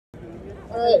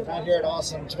All right, I'm here at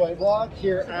AwesomeToyBlog,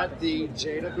 here at the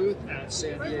Jada booth at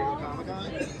San Diego Comic-Con.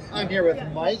 I'm here with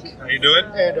Mike. How you doing?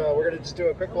 And we're going to just do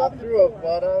a quick walkthrough of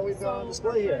what we've got on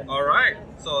display here. All right.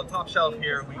 So top shelf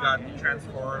here, we got the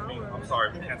transforming. I'm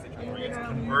sorry, we can't say transforming. It's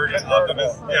converted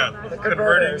Optimus. Yeah, The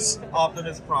converting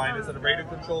Optimus Prime. It's a radio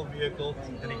control vehicle,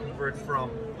 and it converts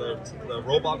from the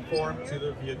robot form to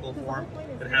the vehicle form.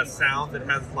 It has sound. It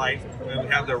has light. And we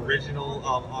have the original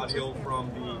audio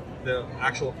from the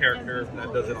actual character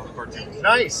that does it on the cartoon.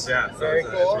 Nice. Yeah, so Very it's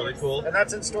cool. really cool. And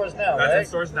that's in stores now, That's right? in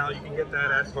stores now. You can get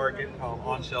that at Target,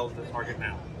 on shelves at Target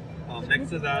now. Next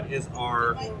to that is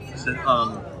our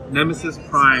Nemesis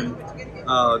Prime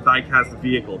die-cast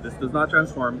vehicle. This does not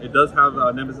transform. It does have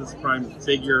a Nemesis Prime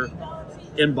figure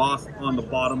embossed on the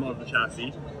bottom of the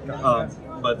chassis.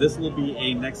 But this will be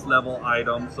a next level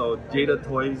item. So Jada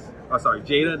Toys,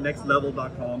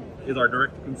 JadaNextLevel.com is our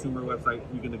direct-to-consumer website.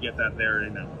 You're going to get that there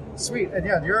right now. Sweet. And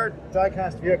yeah, your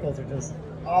die-cast vehicles are just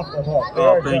off the hook.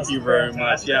 Oh, thank you very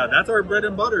much. Yeah, that's our bread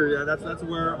and butter. Yeah, that's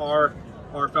where our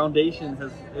foundation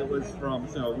was from.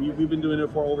 So we've been doing it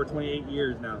for over 28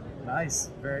 years now. Nice.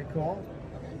 Very cool.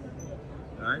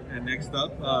 All right, and next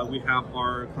up, we have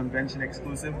our convention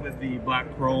exclusive with the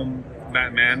Black Chrome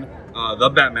Batman, the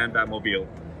Batman Batmobile.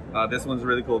 This one's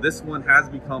really cool. This one has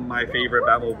become my favorite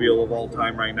Batmobile of all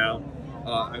time right now.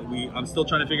 I'm still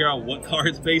trying to figure out what car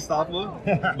it's based off of,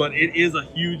 but it is a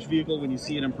huge vehicle when you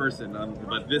see it in person.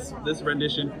 But this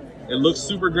rendition, it looks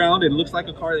super grounded. It looks like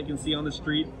a car that you can see on the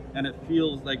street, and it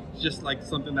feels like just like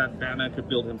something that Batman could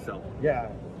build himself.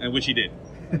 Yeah. And which he did.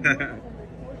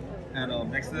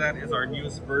 And next to that is our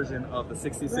newest version of the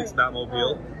 66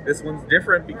 Batmobile. This one's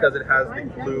different because it has the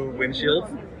blue windshield.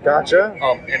 Gotcha.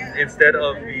 And instead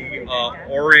of the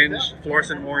orange,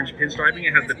 fluorescent orange pinstriping,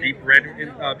 it has the deep red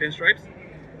pinstripes.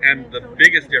 And the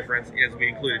biggest difference is we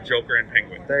included Joker and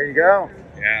Penguin. There you go.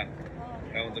 Yeah,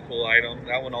 that one's a cool item.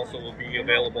 That one also will be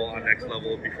available on Next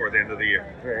Level before the end of the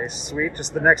year. Very sweet.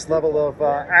 Just the next level of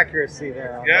accuracy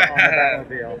there on, Yeah. on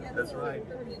the Batmobile. That's right.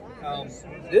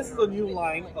 This is a new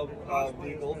line of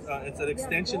vehicles. It's an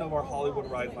extension of our Hollywood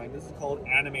Rides line. This is called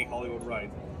Anime Hollywood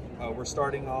Rides. We're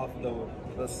starting off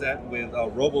the set with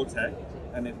Robotech,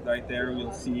 and right there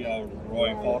you'll see Roy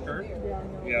Falker.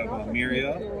 We have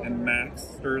Miria and Max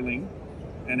Sterling,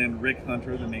 and then Rick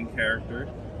Hunter, the main character.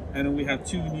 And then we have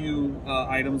two new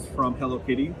items from Hello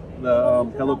Kitty, the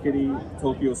Hello Kitty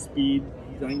Tokyo Speed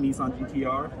Nissan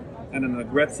GTR, and then the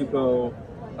Gretsuko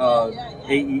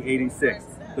AE86.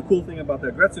 The cool thing about the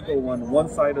Gretsuko one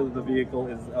side of the vehicle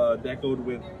is decorated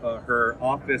with her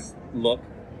office look.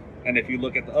 And if you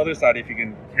look at the other side, if you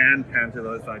can pan to the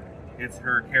other side, it's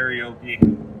her karaoke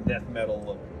death metal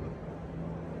look.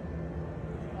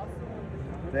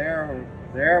 There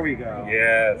we go.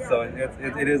 Yeah, so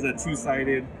it is a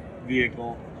two-sided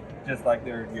vehicle, just like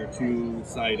your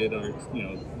two-sided or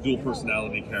dual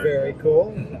personality character. Very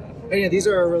cool. And yeah, these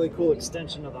are a really cool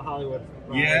extension of the Hollywood.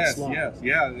 Yes,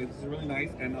 yeah, it's really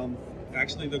nice, and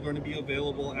actually they're going to be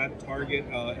available at Target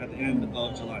at the end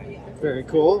of July. Very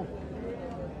cool.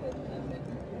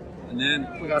 And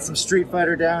then We got some Street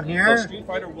Fighter down here. so Street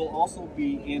Fighter will also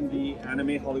be in the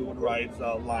Anime Hollywood Rides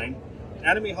line.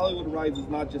 Anime Hollywood Rides is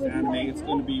not just anime; it's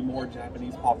going to be more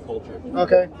Japanese pop culture.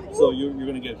 Okay. So you're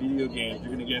going to get video games.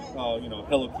 You're going to get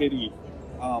Hello Kitty.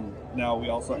 Now we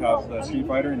also have the Street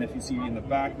Fighter, and if you see in the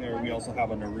back there, we also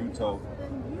have a Naruto.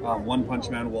 One Punch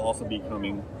Man will also be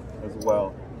coming as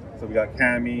well. So we got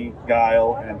Cammy,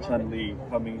 Guile, and Chun-Li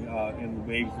coming in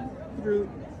waves through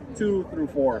 2 through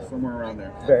 4, somewhere around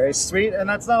there. Very sweet. And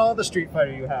that's not all the Street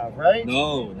Fighter you have, right?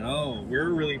 No. We're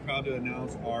really proud to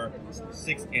announce our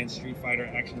 6-inch Street Fighter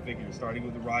action figures, starting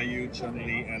with Ryu,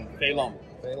 Chun-Li, and Fei Long.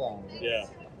 Yeah.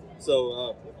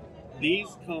 So these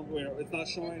come, it's not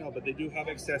showing now, but they do have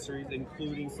accessories,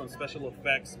 including some special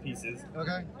effects pieces.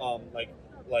 Okay.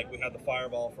 Like we have the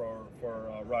fireball for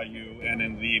Ryu, and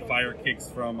then the fire kicks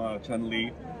from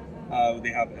Chun-Li.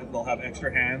 They'll have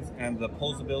extra hands, and the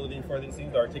posability for these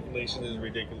things, the articulation is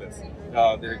ridiculous.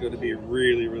 They're going to be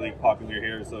really, really popular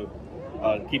here, so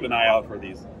keep an eye out for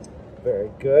these. Very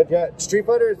good. Yeah, Street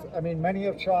Fighters, I mean, many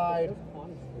have tried,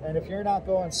 and if you're not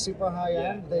going super high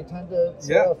end, they tend to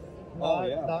sort of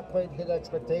not quite hit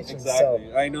expectations. Exactly,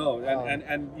 so, I know,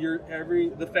 and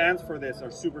the fans for this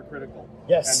are super critical.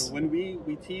 Yes. And when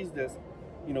we tease this,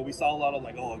 you know, we saw a lot of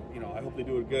like, oh, you know, I hope they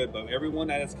do it good. But everyone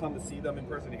that has come to see them in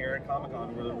person here at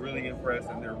Comic-Con were really impressed,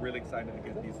 and they're really excited to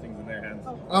get these things in their hands.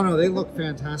 Oh no, they look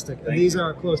fantastic. And these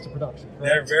are close to production, correct?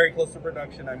 They're very close to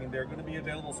production. I mean, they're going to be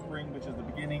available spring, which is the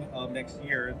beginning of next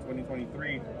year,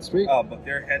 2023. Sweet. But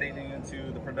they're heading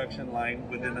into the production line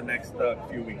within the next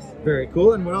few weeks. Very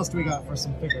cool. And what else do we got for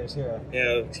some figures here?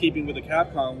 Keeping with the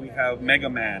Capcom, we have Mega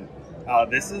Man.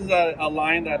 This is a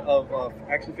line that of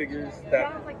action figures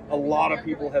that a lot of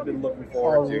people have been looking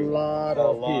forward to. A lot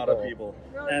of people.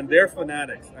 And they're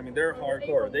fanatics. I mean, they're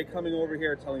hardcore. They're coming over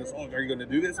here telling us, oh, are you going to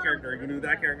do this character? Are you going to do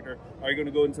that character? Are you going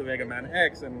to go into Mega Man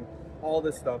X and all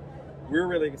this stuff? We're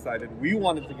really excited. We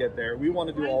wanted to get there. We want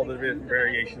to do all the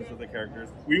variations of the characters.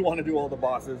 We want to do all the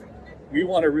bosses. We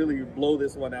want to really blow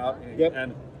this one out.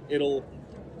 And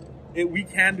we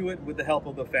can do it with the help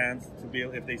of the fans to be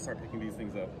able, if they start picking these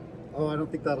things up. Oh, I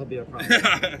don't think that'll be a problem.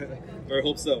 I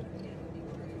hope so.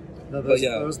 No,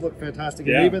 those look fantastic.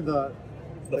 And even the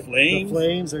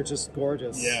flames are just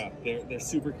gorgeous. Yeah, they're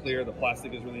super clear. The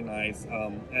plastic is really nice.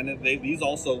 And these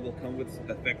also will come with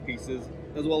effect pieces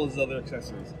as well as other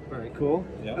accessories. Very cool.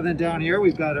 Yeah. And then down here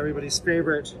we've got everybody's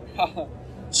favorite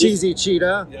cheesy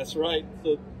cheetah. That's right.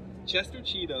 So Chester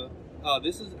Cheetah,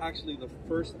 this is actually the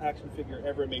first action figure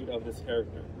ever made of this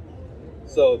character.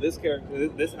 So this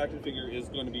action figure is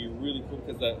going to be really cool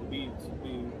because we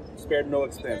spared no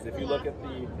expense. If you look at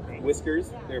the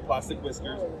whiskers, they're plastic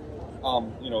whiskers.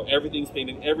 You know, everything's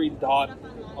painted. Every dot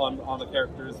on the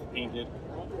character is painted.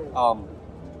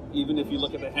 Even if you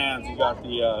look at the hands, you got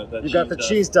the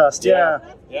cheese dust. Yeah.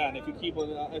 Yeah, and if you keep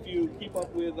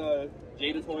up with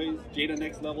Jada Toys,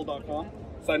 JadaNextLevel.com,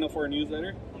 sign up for our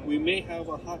newsletter. We may have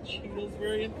a Hot Cheetos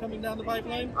variant coming down the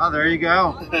pipeline. Oh, there you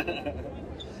go.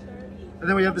 And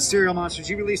then we have the cereal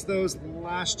monsters. You released those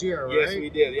last year, right? Yes,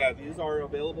 we did. Yeah, these are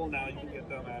available now. You can get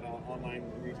them at online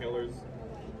retailers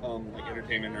like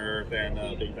Entertainment Earth and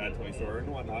Big Bad Toy Store and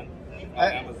whatnot.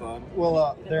 Amazon.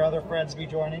 Will their other friends be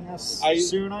joining us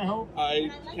soon, I hope?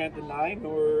 I can't deny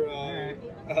nor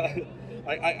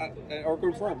or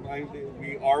confirm.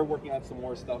 We are working on some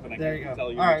more stuff, and I can't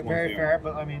tell you. All right, very fair.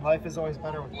 But I mean, life is always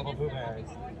better with little blueberries.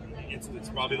 It's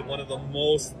probably one of the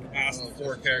most asked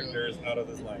for characters out of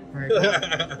this line. Very cool.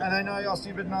 And I know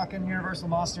you've been knocking Universal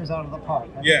Monsters out of the park.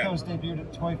 I think those debuted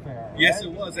at Toy Fair. Right? Yes,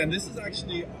 it was. And this is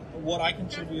actually what I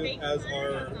contribute as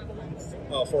our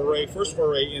first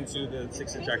foray into the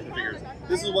 6-inch action figures.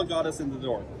 This is what got us in the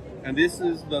door. And this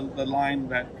is the line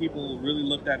that people really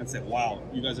looked at and said, wow,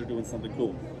 you guys are doing something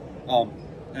cool.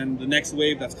 And the next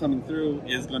wave that's coming through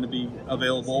is going to be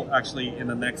available actually in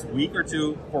the next week or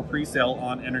two for pre-sale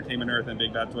on Entertainment Earth and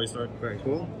Big Bad Toy Store. Very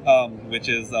cool. Which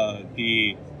is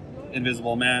the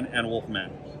Invisible Man and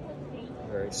Wolfman.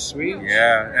 Very sweet.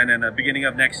 Yeah, and then the beginning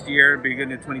of next year,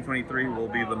 beginning of 2023, will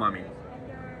be the Mummy.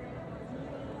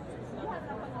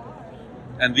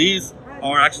 And these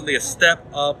are actually a step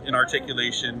up in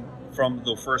articulation from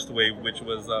the first wave, which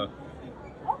was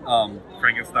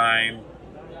Frankenstein,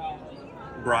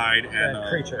 Bride, and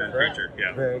Creature.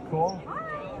 Yeah. Very cool.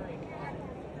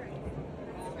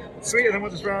 Sweet, and then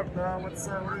we'll just wrap. What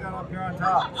do we got up here on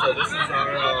top? So this is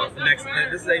our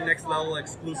This is a next level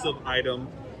exclusive item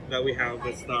that we have.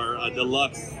 It's our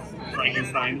deluxe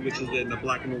Frankenstein, which is in the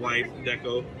black and white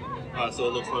deco. So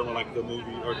it looks more like the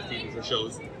movie or the TV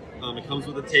shows. It comes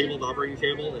with a table, the operating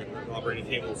table, and the operating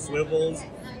table swivels.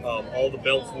 All the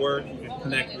belts work. You can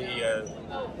connect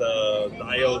the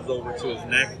diodes over to his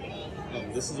neck.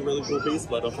 This is a really cool piece,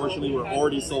 but unfortunately we're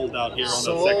already sold out here on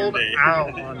the second day.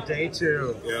 Out on day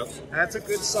 2. Yeah. That's a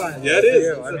good sign. Yeah, it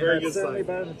is. It's a very good sign. Certainly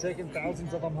better than taking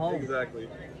thousands of them home. Exactly.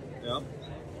 Yeah.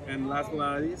 And last but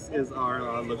not least is our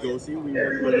Lugosi. We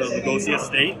worked with the Lugosi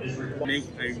estate. Make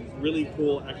a really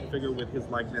cool action figure with his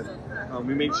likeness.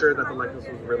 We made sure that the likeness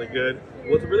was really good.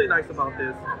 What's really nice about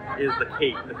this is the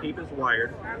cape. The cape is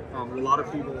wired. A lot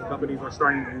of companies are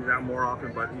starting to do that more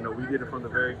often, but we did it from the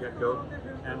very get-go.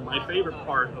 And my favorite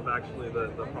part of actually the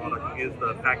product is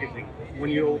the packaging. When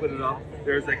you open it up,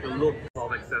 there's like a little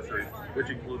of accessories, which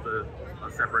includes a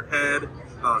separate head,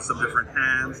 some different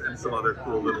hands, and some other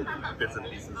cool little bits and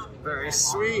pieces. Very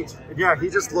sweet. Yeah, he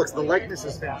just looks, the likeness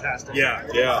is fantastic.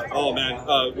 Yeah. Oh man,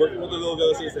 working with the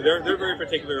Lugosi, they're very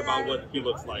particular about what he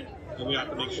looks like, and we have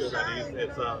to make sure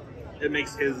that it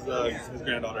makes his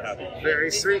granddaughter happy.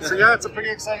 Very sweet. So yeah, it's a pretty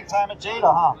exciting time at Jada,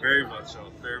 huh? Very much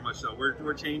so. Very much so.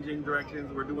 We're changing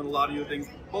directions. We're doing a lot of new things,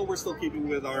 but we're still keeping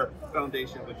with our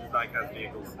foundation, which is diecast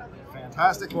vehicles.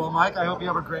 Fantastic. Well, Mike, I hope you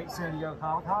have a great San Diego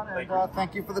Comic-Con, and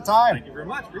thank you for the time. Thank you very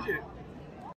much. Appreciate it.